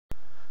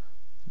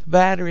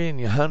Battery in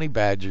your Honey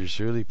Badger is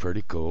really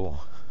pretty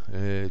cool.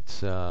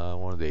 It's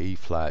one of the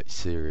E-Flight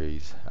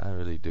series. I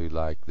really do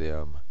like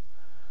them.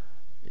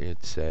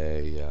 It's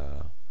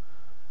a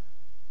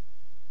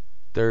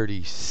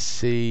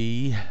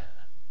 30C,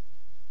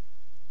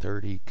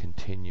 30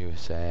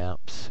 continuous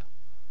amps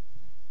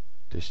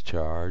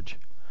discharge,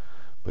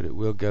 but it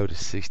will go to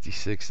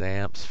 66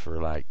 amps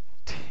for like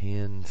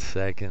 10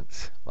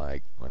 seconds,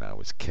 like when I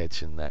was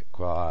catching that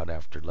quad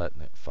after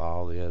letting it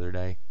fall the other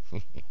day.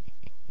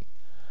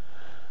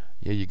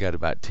 Yeah, you got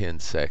about 10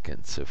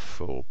 seconds of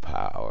full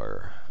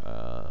power.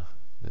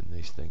 Then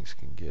these things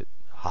can get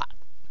hot.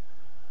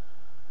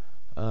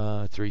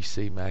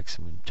 3C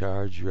maximum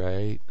charge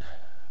rate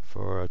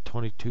for a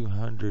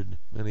 2200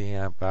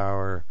 milliamp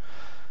hour,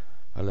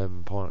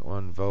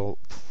 11.1 volt,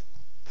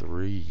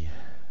 3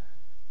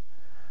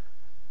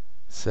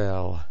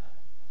 cell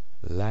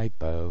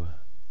LiPo.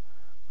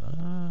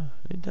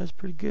 It does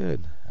pretty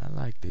good. I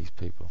like these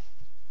people.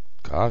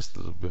 Cost a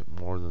little bit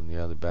more than the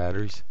other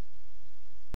batteries.